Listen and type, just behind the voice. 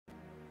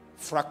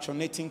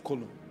fractionating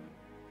colon.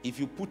 If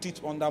you put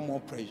it under more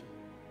pressure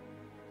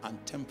and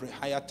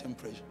higher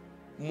temperature,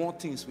 more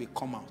things will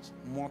come out.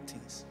 More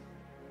things.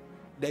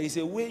 There is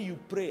a way you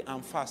pray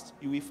and fast.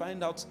 You will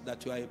find out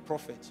that you are a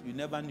prophet. You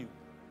never knew.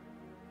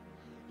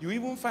 You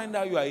even find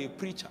out you are a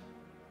preacher.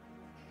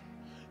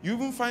 You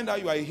even find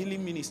out you are a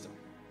healing minister.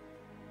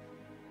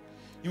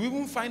 You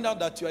even find out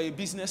that you are a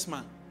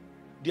businessman.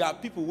 There are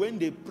people, when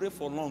they pray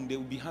for long, they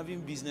will be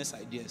having business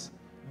ideas.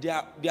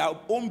 Their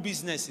own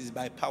business is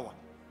by power.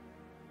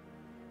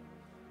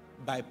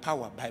 By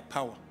power.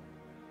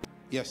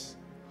 Yes.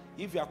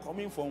 If you are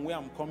coming from where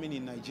I'm coming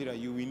in Nigeria,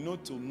 you will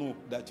know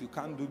that you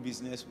can't do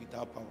business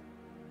without power.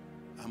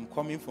 I'm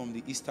coming from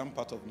the eastern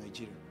part of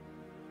Nigeria.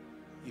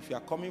 If you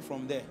are coming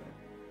from there,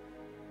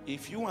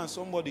 if you and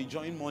somebody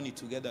join money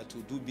together to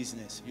do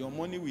business, your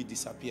money will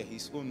disappear.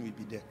 His own will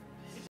be there.